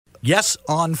Yes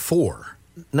on 4.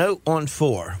 No on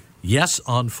 4. Yes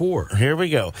on 4. Here we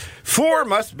go. 4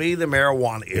 must be the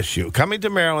marijuana issue. Coming to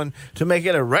Maryland to make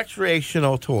it a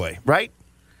recreational toy, right?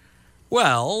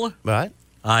 Well, Right.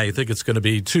 I think it's going to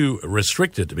be too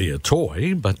restricted to be a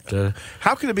toy, but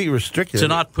How can it be restricted? to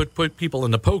not put people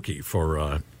in the pokey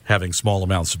for having small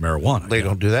amounts of marijuana. They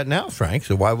don't do that now, Frank,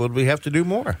 so why would we have to do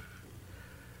more?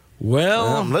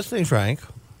 Well, I'm listening, Frank.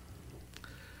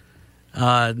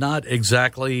 not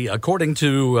exactly. According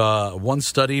to one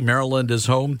study, Maryland is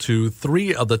home to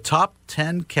 3 of the top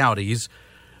 10 counties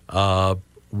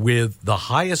with the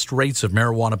highest rates of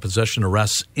marijuana possession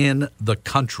arrests in the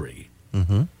country.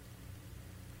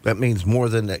 That means more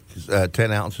than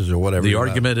 10 ounces or whatever. The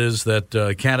argument is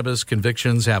that cannabis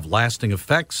convictions have lasting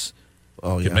effects.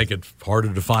 Oh, Can make it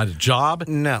harder to find a job,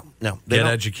 No. They get don't.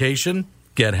 education,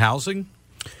 get housing.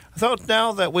 I thought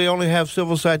now that we only have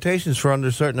civil citations for under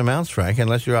certain amounts, Frank,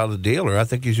 unless you're out of the dealer, I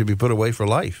think you should be put away for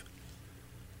life.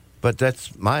 But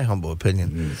that's my humble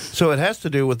opinion. So it has to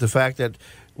do with the fact that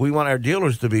we want our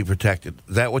dealers to be protected.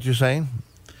 Is that what you're saying?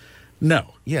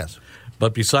 No. Yes.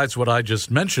 But besides what I just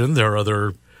mentioned, there are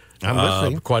other I'm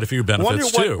listening. quite a few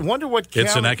benefits, too. Wonder what It's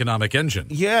an county- economic engine.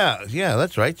 Yeah,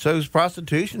 that's right. So's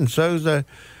prostitution.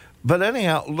 But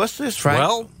anyhow, let's just, Frank.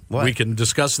 Well, What? we can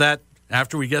discuss that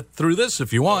after we get through this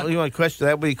if you want. You want question?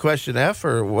 That would be question F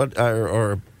or what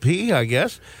or P, I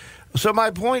guess. So my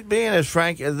point being is,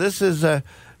 Frank, this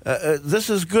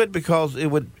is good because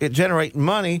it generate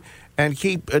money and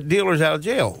keep dealers out of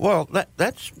jail. Well,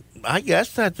 that's I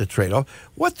guess that's a trade-off.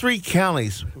 What 3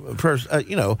 counties,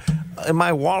 in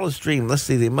my Wallace dream, let's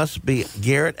see, they must be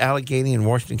Garrett, Allegheny, and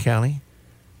Washington County.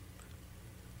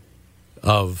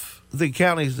 Of The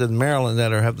counties in Maryland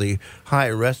that have the high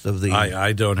arrest of the...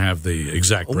 I don't have the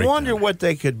exact breakdown. wonder what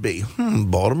they could be.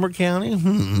 Baltimore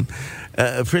County?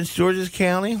 Prince George's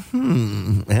County?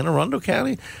 Anne Arundel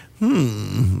County?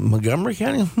 Montgomery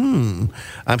County?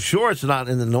 I'm sure it's not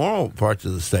in the normal parts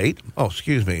of the state. Oh,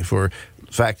 excuse me, for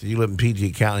the fact that you live in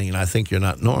PG County and I think you're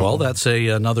not normal. Well, that's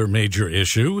another major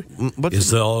issue.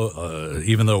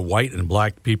 Even though white and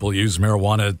black people use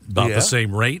marijuana about the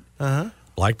same rate,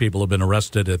 black people have been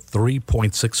arrested at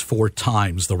 3.64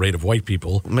 times the rate of white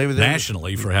people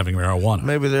nationally for having marijuana.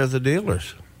 Maybe they're the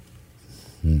dealers.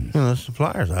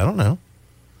 Suppliers. I don't know.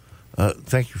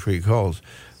 Thank you for your calls.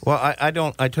 Well, I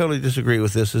totally disagree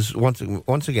with this.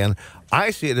 Once again, I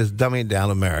see it as dumbing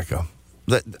down America.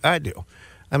 I do.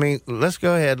 I mean, let's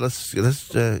go ahead. Let's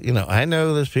I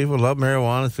know there's people who love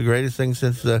marijuana. It's the greatest thing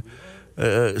since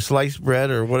sliced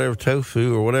bread or whatever,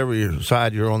 tofu or whatever your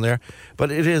side you're on there. But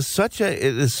it is such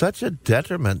a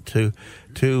detriment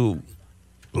to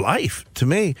life to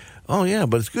me. Oh yeah,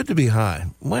 but it's good to be high.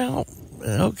 Well,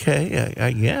 okay,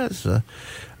 I guess.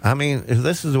 I mean, if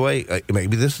this is the way,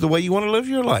 maybe this is the way you want to live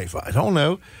your life. I don't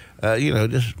know.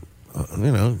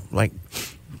 Like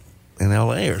in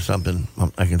L.A. or something.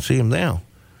 I can see him now.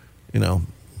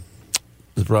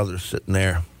 His brother's sitting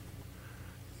there.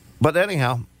 But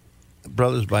anyhow,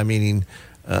 brothers by meaning,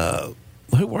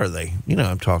 who were they?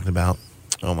 I'm talking about.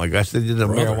 Oh my gosh, they did the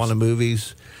marijuana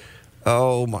movies.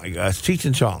 Oh my gosh, Cheech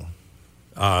and Chong.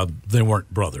 They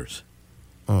weren't brothers.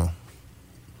 Oh,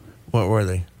 what were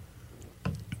they?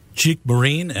 Cheech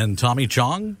Marine and Tommy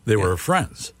Chong, they were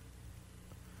friends.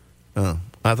 Oh,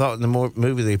 I thought in the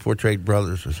movie they portrayed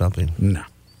brothers or something. No.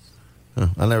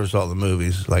 I never saw the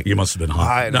movies. Like you must have been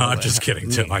high. No, I'm that. just kidding,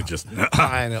 Tim. I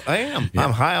know. I am. Yeah.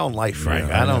 I'm high on life, Frank.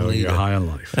 Yeah, I don't need you're high on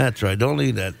life. That's right. Don't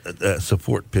need that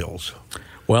support pills.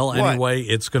 Well, anyway,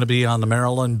 it's going to be on the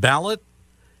Maryland ballot.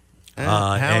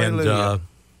 Hallelujah.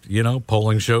 And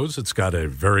polling shows it's got a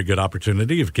very good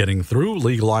opportunity of getting through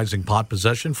legalizing pot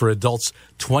possession for adults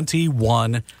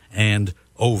 21 and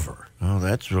over. Oh,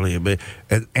 that's really a big.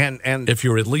 And if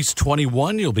you're at least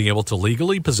 21, you'll be able to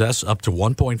legally possess up to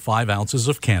 1.5 ounces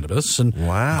of cannabis and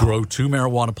grow 2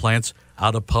 marijuana plants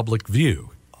out of public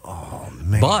view. Oh,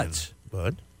 man. But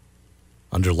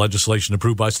under legislation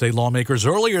approved by state lawmakers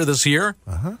earlier this year,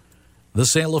 the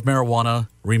sale of marijuana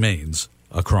remains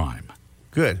a crime.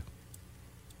 Good.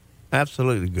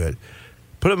 Absolutely good.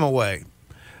 Put them away.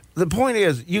 The point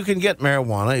is, you can get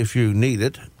marijuana if you need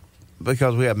it,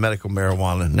 because we have medical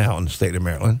marijuana now in the state of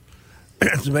Maryland.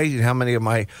 It's amazing how many of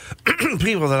my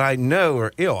people that I know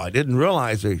are ill. I didn't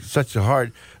realize such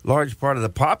a large part of the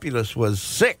populace was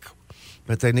sick,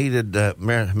 but they needed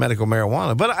medical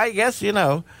marijuana. But I guess,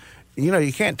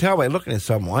 you can't tell by looking at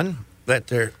someone that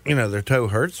their toe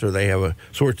hurts or they have a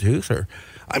sore tooth, or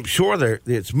I'm sure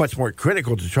it's much more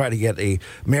critical to try to get a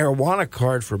marijuana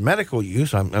card for medical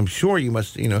use. I'm sure you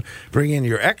must, bring in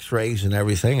your x-rays and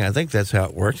everything. I think that's how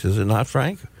it works, is it not,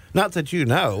 Frank? Not that you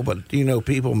know, but do you know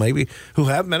people maybe who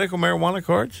have medical marijuana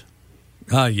cards?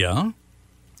 Yeah.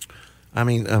 I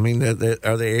mean,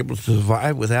 are they able to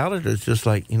survive without it? Or it's just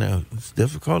like, it's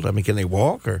difficult. I mean, can they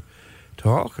walk or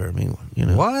talk? Or,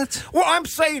 What? Well, I'm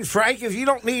saying, Frank, if you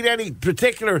don't need any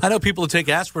particular... I know people who take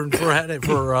aspirin for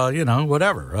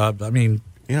whatever.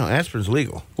 Aspirin's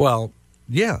legal. Well,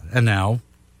 yeah, and now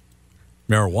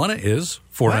marijuana is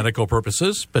for medical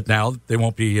purposes, but now they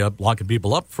won't be locking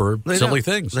people up for silly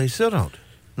things. They still don't.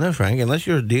 No, Frank, unless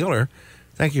you're a dealer.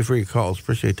 Thank you for your calls.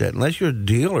 Appreciate that. Unless you're a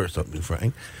dealer or something,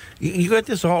 Frank, you got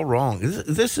this all wrong.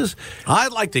 This is...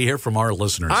 I'd like to hear from our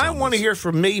listeners. I want to hear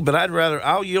from me, but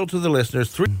I'll yield to the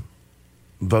listeners. 3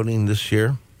 voting this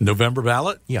year. November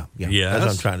ballot? Yeah. Yes. That's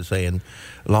what I'm trying to say in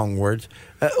long words.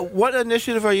 What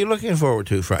initiative are you looking forward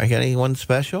to, Frank? Anyone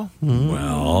special? Mm-hmm.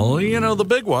 Well, the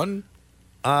big one.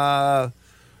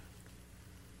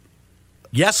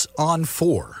 Yes on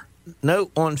 4.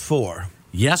 No on 4.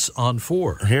 Yes on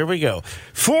 4. Here we go.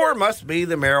 4 must be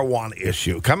the marijuana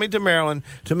issue. Coming to Maryland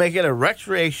to make it a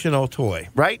recreational toy,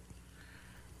 right?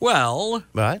 Well,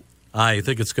 right. I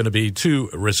think it's going to be too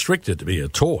restricted to be a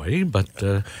toy, but...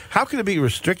 how can it be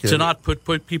restricted? To not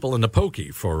put people in the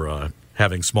pokey for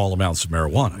having small amounts of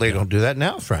marijuana. They don't do that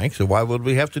now, Frank, so why would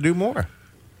we have to do more?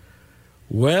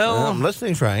 Well... I'm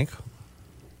listening, Frank.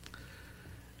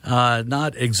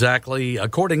 Not exactly.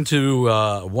 According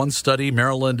to one study,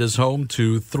 Maryland is home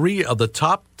to 3 of the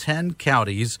top 10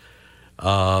 counties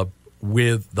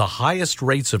with the highest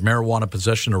rates of marijuana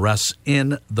possession arrests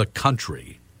in the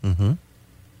country. Mm-hmm.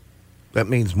 That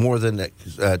means more than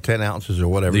 10 ounces or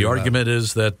whatever. The argument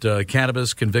is that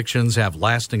cannabis convictions have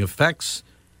lasting effects.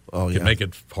 Can make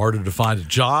it harder to find a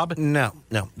job. No.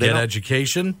 Get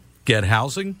education. Get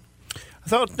housing. I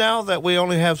thought now that we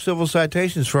only have civil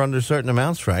citations for under certain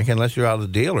amounts, Frank, unless you're out of the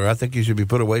dealer, I think you should be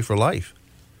put away for life.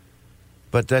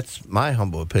 But that's my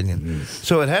humble opinion. Mm.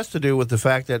 So it has to do with the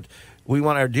fact that we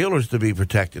want our dealers to be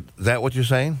protected. Is that what you're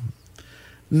saying?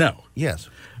 No. Yes.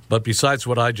 But besides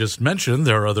what I just mentioned,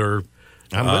 there are other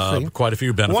quite a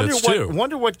few benefits, too.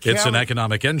 Wonder what it's an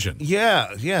economic engine.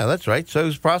 Yeah, that's right.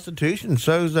 So's prostitution.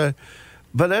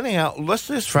 But anyhow, let's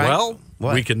just, Frank. Well,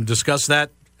 we can discuss that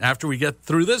after we get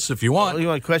through this, if you want. You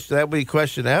want question? That would be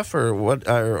question F or what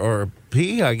or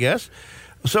P, I guess.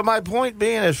 So my point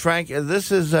being is, Frank,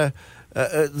 this is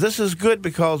good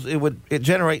because it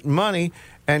generate money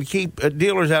and keep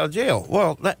dealers out of jail.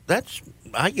 Well,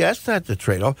 I guess that's a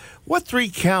trade-off. What 3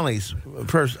 counties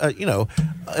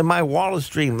in my Wallace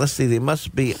Stream? Let's see, they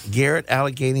must be Garrett,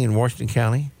 Allegheny, and Washington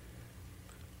County.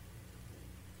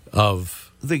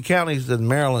 Of the counties in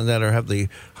Maryland that have the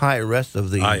high arrest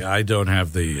of the... I don't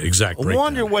have the exact breakdown. I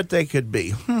wonder what they could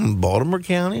be. Baltimore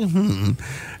County?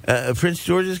 Prince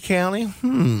George's County?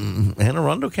 Anne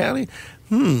Arundel County?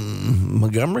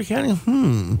 Montgomery County?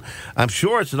 I'm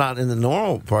sure it's not in the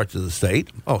normal parts of the state.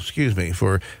 Oh, excuse me,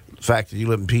 for the fact that you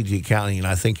live in PG County and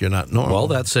I think you're not normal. Well,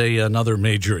 that's another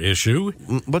major issue.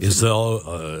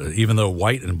 Even though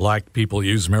white and black people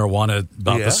use marijuana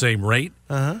about the same rate...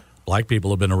 Black people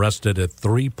have been arrested at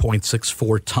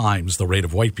 3.64 times the rate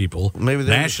of white people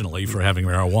nationally for having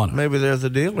marijuana. Maybe they're the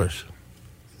dealers.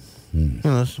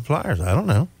 Suppliers. I don't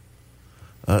know.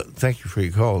 Thank you for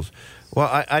your calls. Well,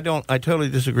 I totally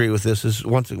disagree with this.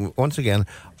 Once again,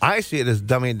 I see it as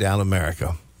dumbing down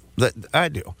America. I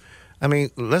do. I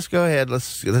mean, let's go ahead.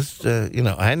 Let's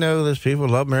I know there's people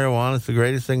who love marijuana. It's the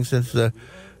greatest thing since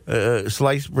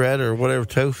sliced bread or whatever,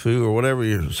 tofu or whatever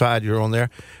your side you're on there.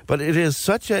 But it is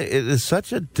such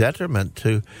a detriment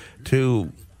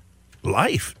to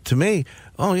life to me.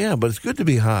 Oh yeah, but it's good to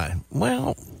be high.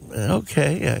 Well,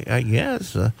 okay, I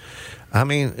guess. I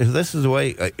mean, if this is the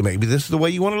way, maybe this is the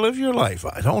way you want to live your life.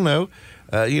 I don't know.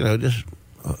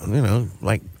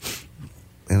 Like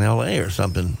in L.A. or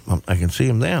something. I can see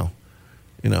him now.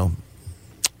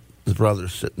 His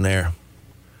brother's sitting there.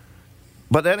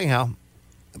 But anyhow.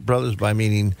 Brothers by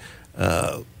meaning,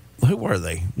 who were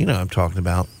they? I'm talking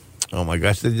about. Oh, my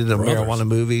gosh. They did the marijuana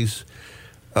movies.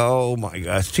 Oh, my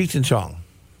gosh. Cheech and Chong.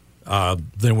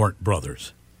 They weren't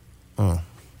brothers. Oh.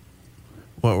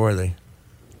 What were they?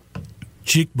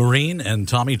 Cheech Marine and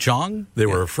Tommy Chong, they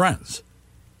were friends.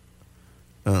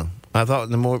 Oh. I thought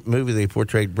in the movie they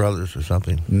portrayed brothers or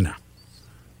something. No.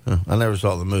 I never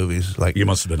saw the movies. Like you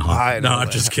must have been high. No,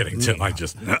 I'm just kidding, Tim. I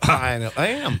know. I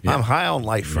am. Yeah. I'm high on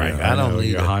life, Frank. Yeah, I don't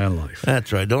need you're high on life.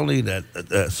 That's right. Don't need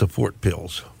that support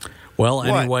pills. Well,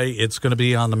 anyway, it's going to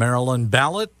be on the Maryland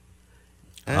ballot.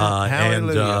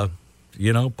 Hallelujah.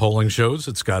 And polling shows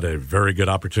it's got a very good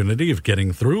opportunity of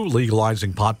getting through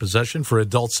legalizing pot possession for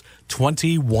adults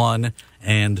 21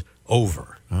 and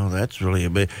over. Oh, that's really a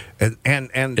big. And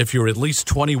if you're at least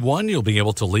 21, you'll be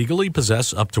able to legally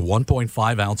possess up to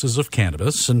 1.5 ounces of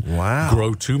cannabis and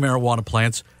grow 2 marijuana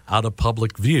plants out of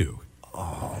public view.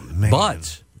 Oh, man.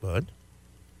 But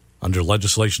under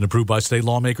legislation approved by state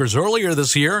lawmakers earlier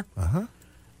this year,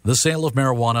 the sale of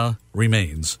marijuana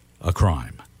remains a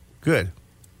crime. Good.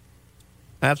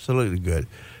 Absolutely good.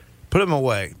 Put them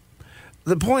away.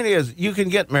 The point is, you can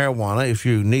get marijuana if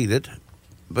you need it,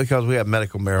 because we have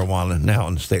medical marijuana now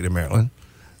in the state of Maryland.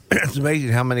 It's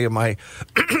amazing how many of my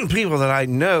people that I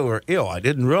know are ill. I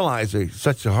didn't realize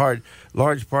such a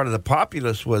large part of the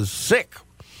populace was sick,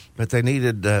 but they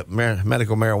needed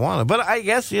medical marijuana. But I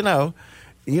guess, you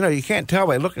you can't tell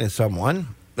by looking at someone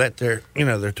that their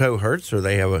toe hurts or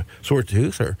they have a sore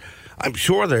tooth. Or I'm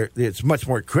sure it's much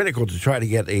more critical to try to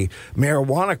get a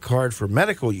marijuana card for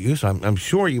medical use. I'm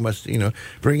sure you must,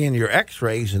 bring in your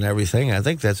X-rays and everything. I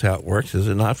think that's how it works, is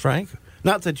it not, Frank?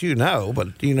 Not that you know,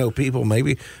 but do you know people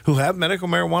maybe who have medical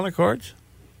marijuana cards?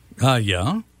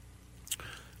 Yeah.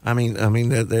 I mean,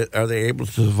 are they able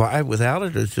to survive without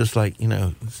it? Or it's just like,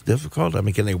 it's difficult. I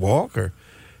mean, can they walk or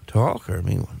talk? Or,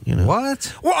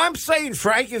 What? Well, I'm saying,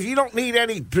 Frank, if you don't need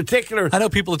any particular... I know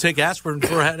people who take aspirin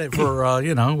for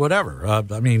whatever.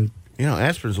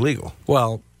 Aspirin's legal.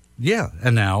 Well, yeah,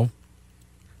 and now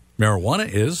marijuana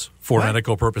is for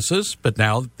medical purposes, but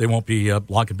now they won't be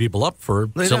locking people up for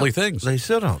silly things. They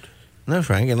still don't. No,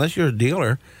 Frank, unless you're a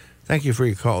dealer. Thank you for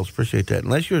your calls. Appreciate that.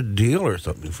 Unless you're a dealer or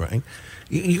something, Frank,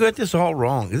 you got this all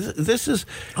wrong. This is...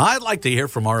 I'd like to hear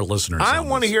from our listeners. I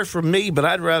want to hear from me, but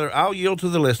I'll yield to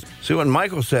the list. See what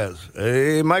Michael says.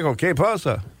 Hey, Michael, ¿qué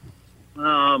pasa?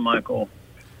 Michael.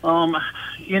 On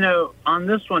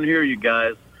this one here, you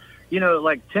guys,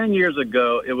 like 10 years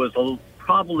ago, it was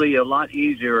probably a lot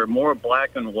easier, more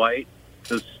black and white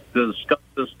to discuss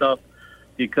this stuff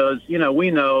because,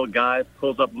 we know a guy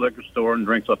pulls up a liquor store and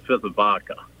drinks a fifth of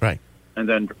vodka. Right. And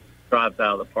then drives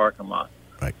out of the parking lot.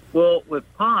 Right. Well, with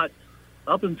pot,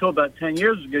 up until about 10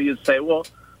 years ago, you'd say, well,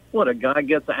 what, a guy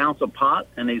gets an ounce of pot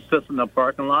and he sits in the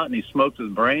parking lot and he smokes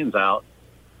his brains out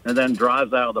and then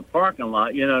drives out of the parking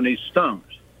lot, and he's stoned.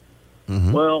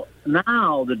 Mm-hmm. Well,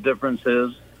 now the difference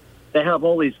is they have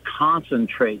all these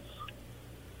concentrates.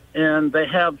 And they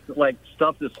have,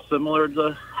 stuff that's similar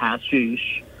to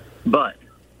hashish. But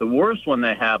the worst one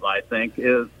they have, I think,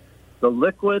 is the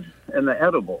liquid and the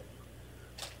edible.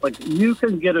 You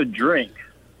can get a drink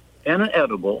and an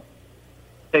edible,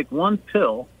 take one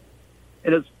pill,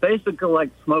 and it's basically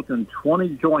like smoking 20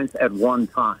 joints at one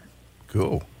time.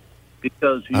 Cool.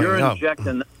 Because you're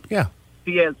injecting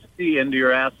THC into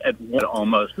your ass at one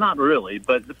almost. Not really,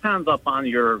 but it depends upon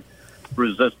your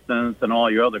resistance and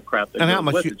all your other crap. And how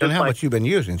much you've been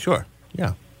using, sure.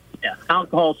 Yeah. Yeah.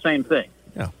 Alcohol, same thing.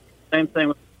 Yeah. Same thing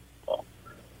with alcohol.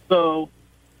 So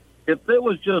if it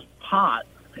was just pot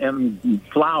and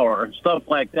flour and stuff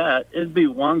like that, it'd be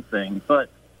one thing. But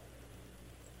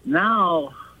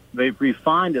now they've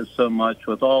refined it so much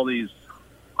with all these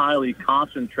highly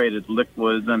concentrated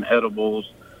liquids and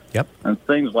edibles and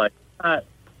things like that,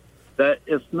 that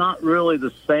it's not really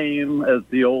the same as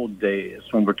the old days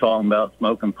when we're talking about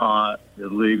smoking pot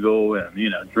illegal and,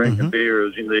 drinking beer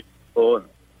is illegal. And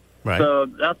right. So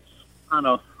that's kind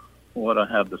of what I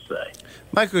have to say.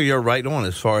 Michael, you're right on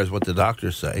as far as what the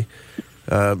doctors say.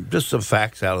 Just some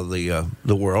facts out of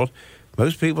the world.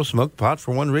 Most people smoke pot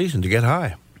for one reason, to get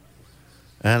high.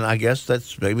 And I guess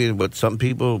that's maybe what some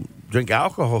people drink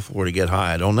alcohol for, to get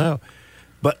high. I don't know.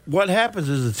 But what happens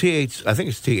is I think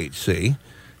it's THC,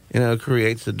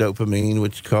 creates the dopamine,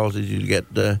 which causes you to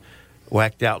get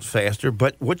whacked out faster.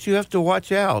 But what you have to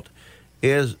watch out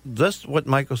is just what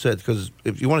Michael said, because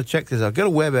if you want to check this out, go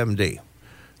to WebMD.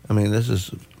 I mean, this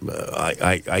is,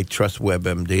 I trust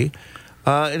WebMD.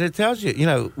 And it tells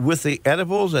you, with the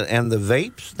edibles and the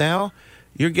vapes now,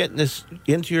 you're getting this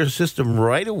into your system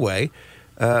right away.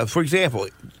 For example,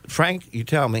 Frank, you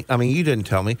didn't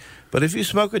tell me, but if you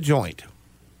smoke a joint,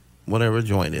 whatever a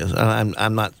joint is, and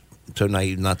I'm not so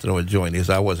naive not to know what a joint is.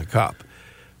 I was a cop.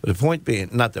 But the point being,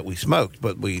 not that we smoked,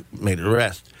 but we made an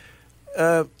arrest.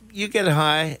 You get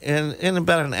high, and in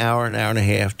about an hour and a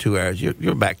half, 2 hours,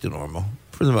 you're back to normal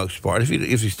for the most part, if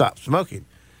you stop smoking.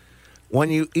 When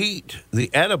you eat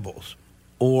the edibles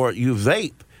or you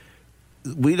vape,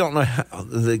 we don't know how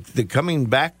the coming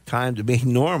back time to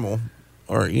being normal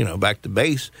or, back to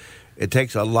base, it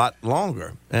takes a lot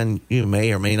longer, and you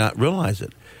may or may not realize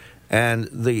it. And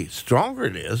the stronger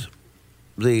it is,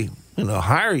 the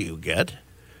higher you get,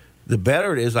 the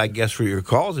better it is, I guess, for your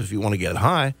cause if you want to get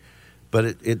high. But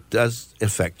it does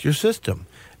affect your system,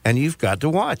 and you've got to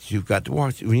watch. You've got to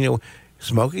watch.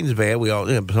 Smoking's bad. We all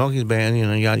smoking's bad.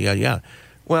 Yada yada yada.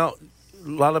 Well, a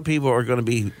lot of people are going to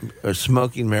be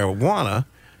smoking marijuana,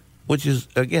 which is,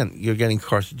 again, you're getting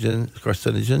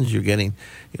carcinogens. You're getting,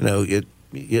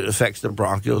 it affects the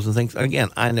bronchioles and things. Again,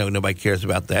 I know nobody cares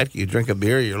about that. You drink a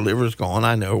beer, your liver's gone.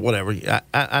 I know, whatever.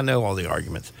 I know all the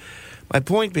arguments. My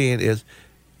point being is,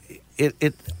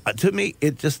 it to me,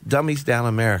 it just dummies down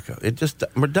America.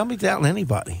 We're dumbing down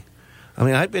anybody. I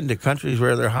mean, I've been to countries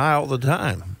where they're high all the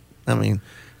time. I mean,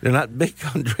 they're not big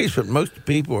countries, but most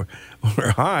people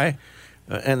are high,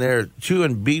 and they're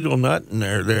chewing betel nut, and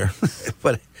they're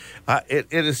but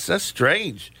it is so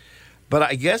strange. But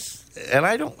I guess, and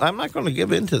I'm not going to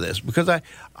give in to this because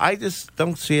I just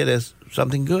don't see it as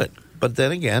something good. But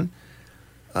then again,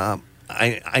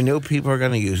 I know people are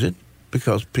going to use it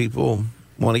because people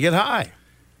want to get high,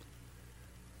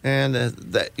 and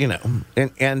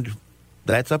and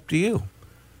that's up to you.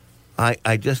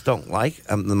 I just don't like.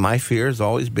 My fear has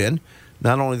always been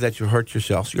not only that you hurt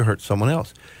yourself, you hurt someone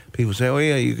else. People say, "Oh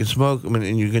yeah, you can smoke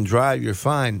and you can drive. You're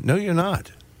fine." No, you're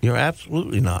not. You're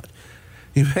absolutely not.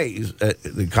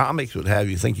 The comics would have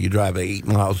you think you drive 8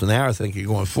 miles an hour, think you're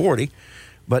going 40,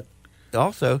 but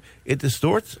also it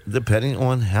distorts depending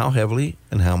on how heavily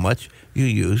and how much you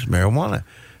use marijuana.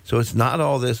 So it's not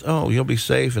all this, oh, you'll be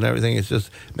safe and everything. It just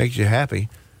makes you happy.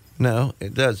 No,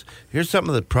 it does. Here's some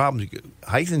of the problems.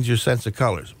 Heightens your sense of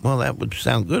colors. Well, that would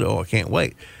sound good. Oh, I can't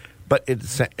wait. But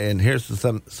and here's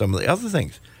some of the other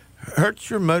things. Hurts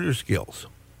your motor skills.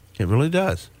 It really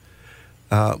does.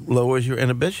 Lowers your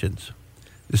inhibitions.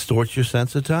 Distorts your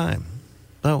sense of time.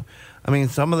 Oh, I mean,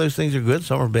 some of those things are good,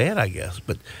 some are bad, I guess.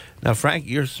 But now, Frank,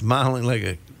 you're smiling like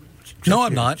a no,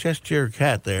 I'm not. Cheshire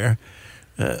cat there.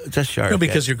 Cheshire no,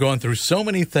 because cat. You're going through so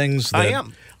many things that I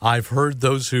am. I've heard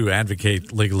those who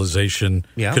advocate legalization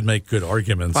could make good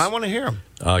arguments. I want to hear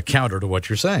them. Counter to what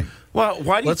you're saying. Well,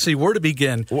 why do Let's see, where to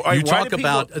begin. You talk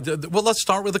about, well, let's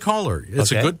start with the caller.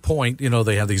 It's a good point.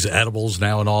 They have these edibles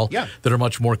now and all that are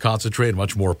much more concentrated,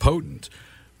 much more potent.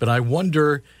 But I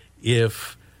wonder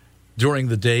if during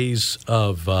the days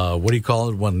of, what do you call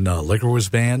it, when liquor was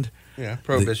banned? Yeah,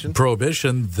 Prohibition.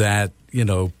 Prohibition, that,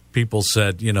 people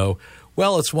said,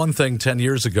 well, it's one thing 10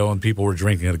 years ago and people were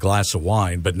drinking a glass of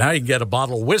wine, but now you can get a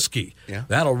bottle of whiskey. Yeah.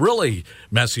 That'll really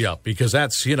mess you up because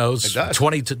that's,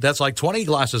 20. That's like 20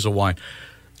 glasses of wine.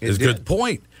 It's a good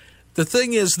point. The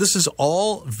thing is, this is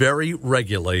all very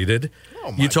regulated.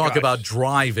 Oh, you talk about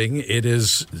driving. It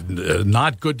is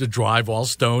not good to drive while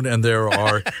stoned, and there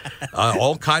are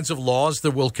all kinds of laws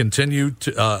that will continue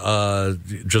to,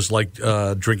 just like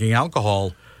drinking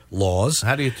alcohol laws.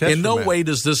 How do you test in no way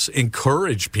does this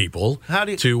encourage people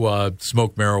to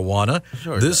smoke marijuana.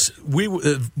 Sure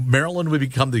Maryland would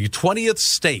become the 20th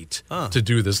state to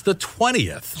do this. The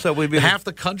 20th. So half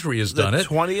the country has done it.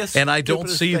 20th, and I don't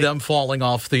see them falling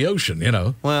off the ocean.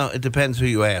 Well, it depends who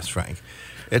you ask, Frank.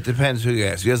 It depends who you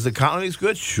ask. Is the economy's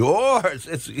good? Sure,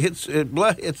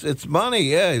 it's money.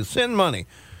 Yeah, it's sin money,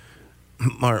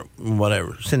 or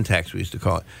whatever sin tax we used to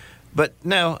call it. But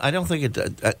no, I don't think it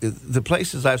does. The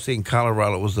places I've seen,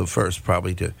 Colorado was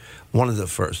one of the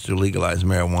first to legalize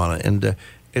marijuana, and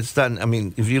it's done. I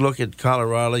mean, if you look at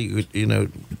Colorado,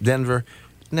 Denver,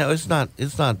 no, it's not.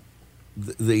 It's not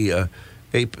the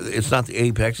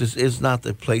apex. It's not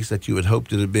the place that you would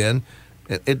hope it had been.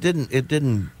 It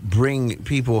didn't bring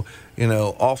people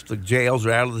off the jails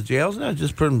or out of the jails. No, it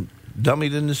just put them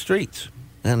dummied in the streets.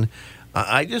 And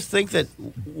I just think that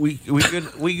we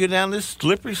go down this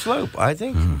slippery slope. I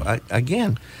think I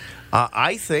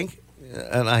think,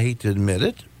 and I hate to admit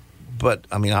it, but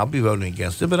I mean I'll be voting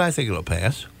against it, but I think it'll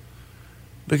pass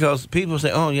because people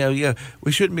say, "Oh yeah,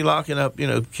 we shouldn't be locking up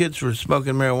kids for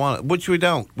smoking marijuana," which we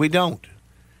don't.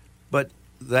 But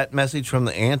that message from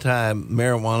the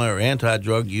anti-marijuana or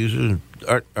anti-drug users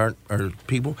or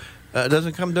people.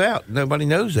 Doesn't come out. Nobody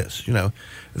knows this.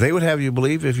 They would have you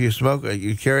believe if you smoke,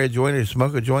 you carry a joint or you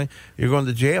smoke a joint, you're going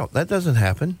to jail. That doesn't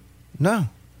happen. No.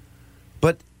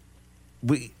 But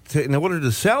in order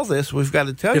to sell this, we've got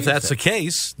to tell you. If that's the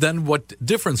case, then what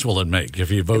difference will it make if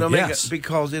you vote yes?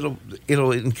 Because it'll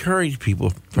encourage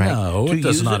people. Frank, no, it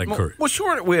does not encourage. Well,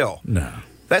 sure it will. No.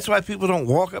 That's why people don't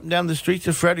walk up and down the streets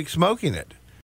of Frederick smoking it.